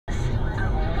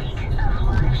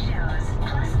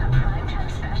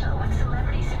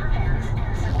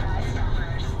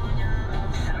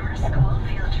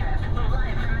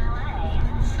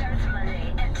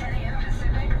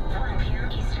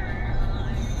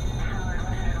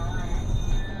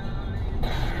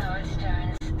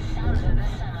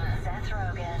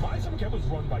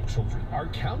run by children. Our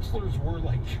counselors were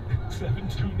like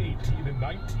 17, 18, and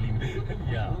 19, and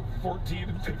we were 14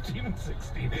 and 15 and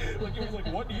 16. Like, it was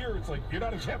like 1 year, it's like, you're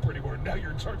not a camper anymore, now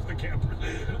you're in charge of the campers.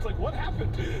 And it's like, what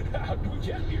happened? How did we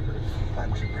get here?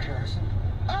 I'm Trooper Harrison.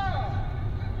 I'm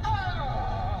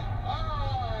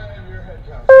your head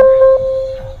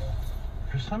counselor.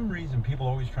 For some reason, people are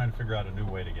always trying to figure out a new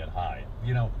way to get high.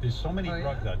 You know, there's so many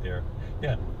drugs out there.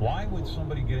 Yeah, why would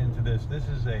somebody get into this? This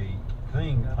is a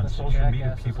thing on social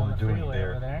media people are doing.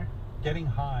 They're getting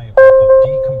high off of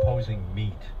decomposing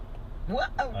meat.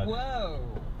 Whoa!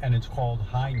 And it's called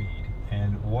high meat.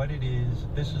 And what it is,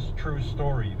 this is a true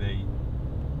story.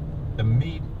 The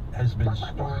meat has been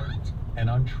stored and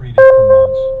untreated for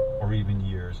months or even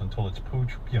years until it's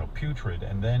putrid.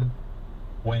 And then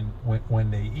when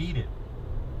they eat it,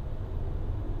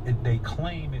 they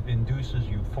claim it induces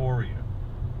euphoria,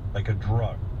 like a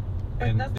drug. And